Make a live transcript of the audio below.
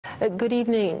Good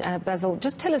evening, Basil.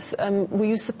 Just tell us, were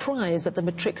you surprised that the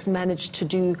Matrics managed to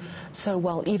do so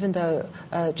well, even though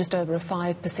just over a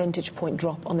 5 percentage point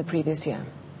drop on the previous year?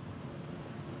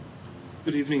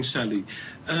 Good evening, Sally.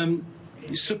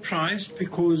 Surprised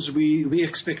because we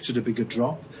expected a bigger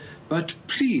drop, but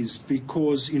pleased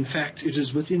because, in fact, it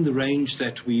is within the range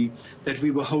that we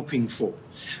were hoping for.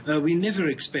 We never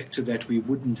expected that we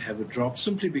wouldn't have a drop,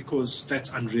 simply because that's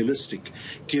unrealistic,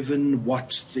 given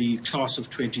what the class of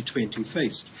 2020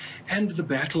 faced and the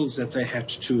battles that they had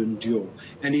to endure,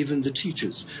 and even the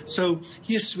teachers. So,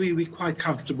 yes, we're quite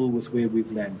comfortable with where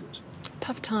we've landed.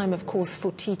 Tough time, of course,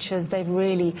 for teachers. They've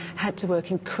really had to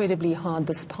work incredibly hard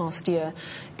this past year,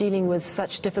 dealing with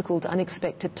such difficult,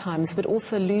 unexpected times, but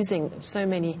also losing so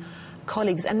many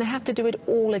colleagues. And they have to do it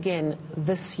all again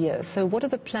this year. So what are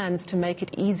the plans to make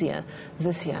it easier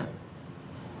this year?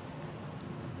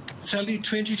 Sally,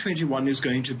 2021 is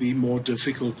going to be more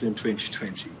difficult than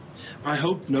 2020. I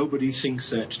hope nobody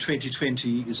thinks that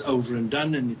 2020 is over and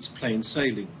done and it's plain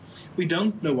sailing. We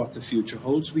don't know what the future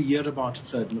holds. We hear about a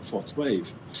third and a fourth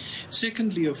wave.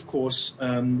 Secondly, of course,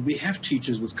 we have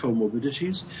teachers with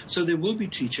comorbidities, so there will be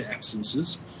teacher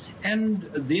absences. And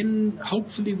then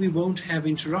hopefully we won't have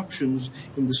interruptions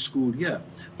in the school year.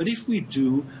 But if we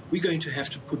do, we're going to have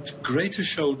to put greater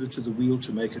shoulder to the wheel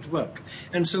to make it work.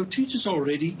 And so teachers are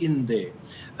already in there,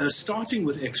 starting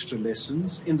with extra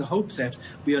lessons in the hope that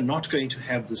we are not going to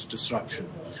have this disruption.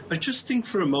 But just think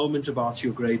for a moment about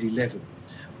your grade 11.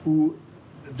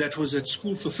 That was at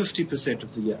school for 50%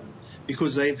 of the year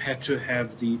because they've had to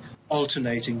have the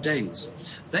alternating days.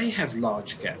 They have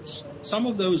large gaps. Some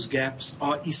of those gaps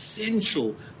are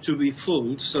essential to be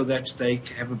filled so that they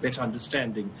have a better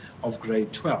understanding of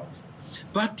grade 12.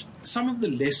 But some of the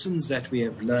lessons that we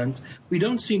have learned, we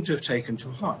don't seem to have taken to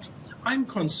heart. I'm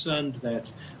concerned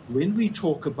that when we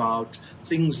talk about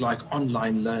things like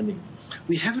online learning,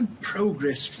 we haven't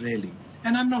progressed really.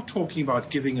 And I'm not talking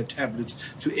about giving a tablet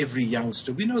to every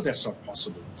youngster. We know that's not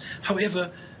possible.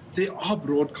 However, there are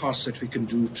broadcasts that we can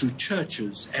do to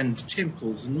churches and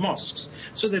temples and mosques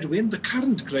so that when the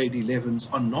current grade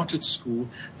 11s are not at school,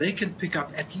 they can pick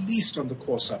up at least on the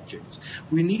core subjects.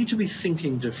 We need to be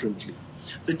thinking differently.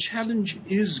 The challenge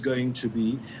is going to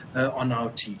be on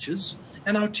our teachers,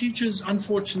 and our teachers,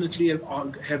 unfortunately,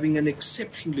 are having an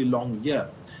exceptionally long year.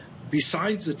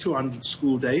 Besides the 200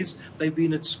 school days, they've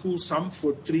been at school, some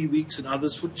for 3 weeks and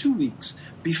others for 2 weeks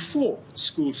before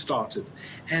school started.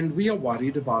 And we are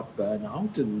worried about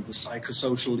burnout and the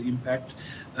psychosocial impact,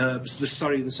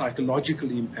 the psychological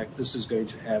impact this is going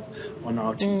to have on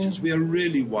our teachers. We are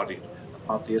really worried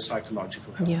about their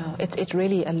psychological health. Yeah, it's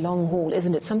really a long haul,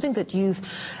 isn't it? Something that you've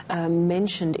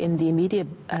mentioned in the media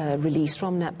release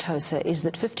from NAPTOSA is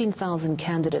that 15,000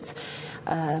 candidates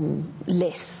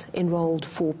less enrolled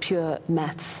for pure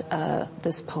maths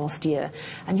this past year.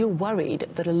 And you're worried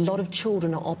that a lot of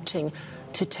children are opting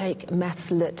to take maths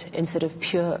lit instead of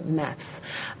pure maths.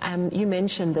 You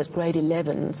mentioned that grade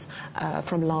 11s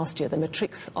from last year, the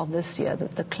matrics of this year,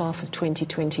 the class of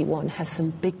 2021, has some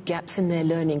big gaps in their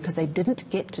learning because they didn't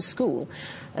get to school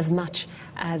as much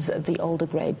as the older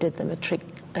grade did, the matric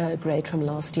grade from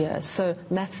last year. So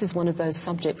maths is one of those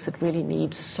subjects that really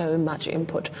needs so much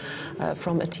input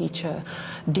from a teacher.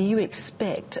 Do you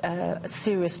expect a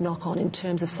serious knock-on in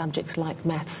terms of subjects like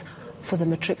maths for the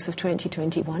matrics of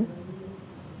 2021?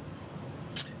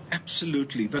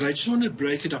 Absolutely, but I just want to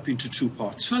break it up into two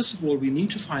parts. First of all, we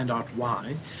need to find out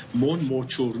why more and more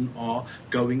children are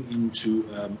going into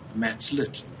maths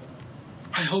lit.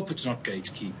 I hope it's not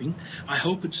gatekeeping. I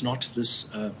hope it's not this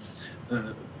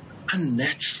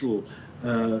unnatural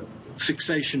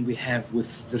fixation we have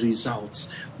with the results,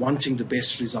 wanting the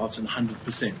best results and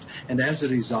 100%. And as a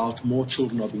result, more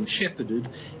children are being shepherded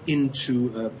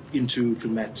into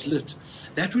maths lit.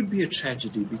 That would be a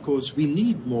tragedy because we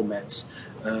need more maths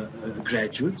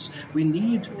graduates. We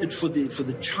need it for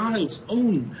the child's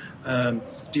own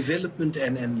development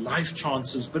and life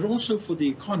chances, but also for the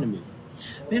economy.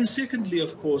 Then secondly,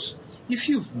 of course, if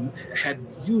you've had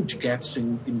huge gaps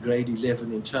in grade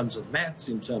 11 in terms of maths,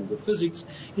 in terms of physics,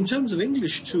 in terms of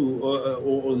English too,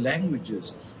 or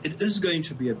languages, it is going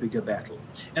to be a bigger battle.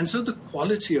 And so the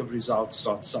quality of results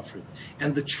starts suffering.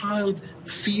 And the child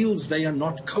feels they are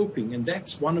not coping. And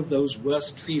that's one of those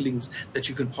worst feelings that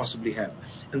you can possibly have.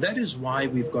 And that is why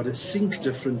we've got to think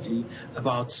differently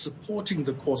about supporting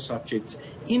the core subjects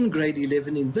in grade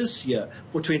 11 in this year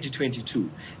for 2022?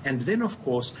 And then, of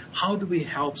course, how do we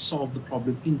help solve the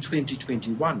problem in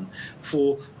 2021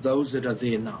 for those that are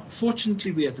there now?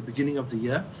 Fortunately, we're at the beginning of the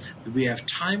year. We have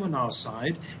time on our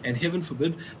side, and heaven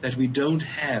forbid that we don't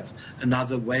have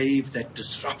another wave that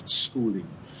disrupts schooling.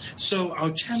 So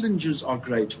our challenges are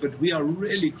great, but we are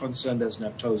really concerned as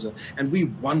NAPTOSA, and we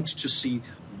want to see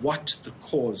what the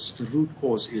cause, the root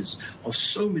cause is of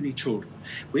so many children.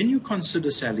 When you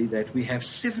consider, Sally, that we have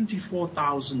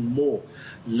 74,000 more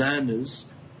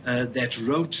learners that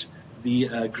wrote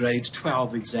the grade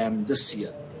 12 exam this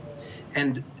year,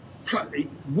 and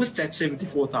with that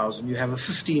 74,000, you have a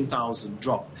 15,000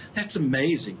 drop. That's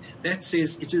amazing. That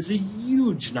says it is a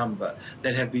huge number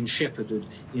that have been shepherded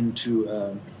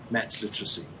into maths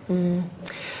literacy.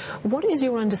 What is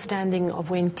your understanding of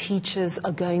when teachers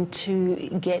are going to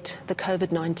get the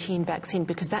COVID-19 vaccine?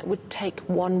 Because that would take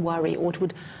one worry, or it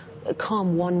would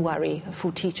calm one worry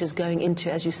for teachers going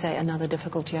into, as you say, another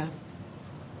difficult year.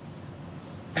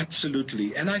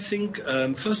 Absolutely. And I think,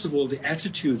 first of all, the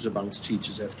attitudes amongst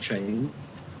teachers have changed.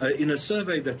 In a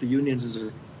survey that the unions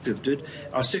did,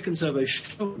 our second survey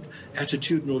showed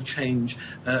attitudinal change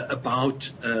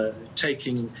about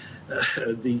taking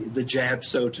the jab,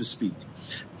 so to speak.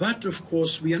 But, of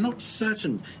course, we are not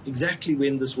certain exactly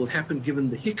when this will happen, given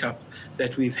the hiccup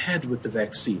that we've had with the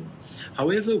vaccine.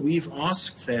 However, we've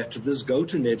asked that this go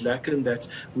to NEDLAC and that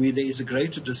there is a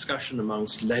greater discussion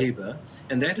amongst Labour,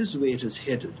 and that is where it is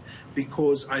headed,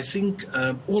 because I think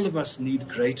all of us need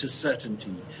greater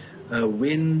certainty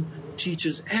when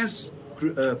teachers, as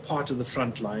part of the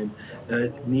front line,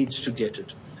 needs to get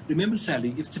it. Remember,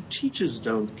 Sally, if the teachers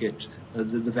don't get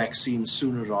the vaccine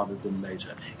sooner rather than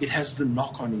later, it has the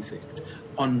knock-on effect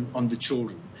on the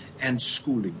children and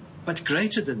schooling. But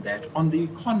greater than that, on the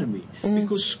economy,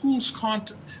 because schools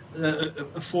can't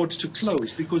afford to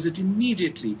close, because it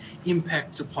immediately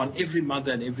impacts upon every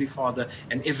mother and every father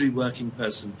and every working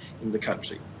person in the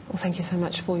country. Well, thank you so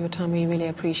much for your time. We really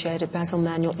appreciate it. Basil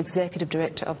Manuel, Executive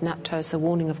Director of NAPTOSA,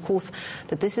 warning, of course,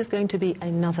 that this is going to be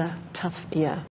another tough year.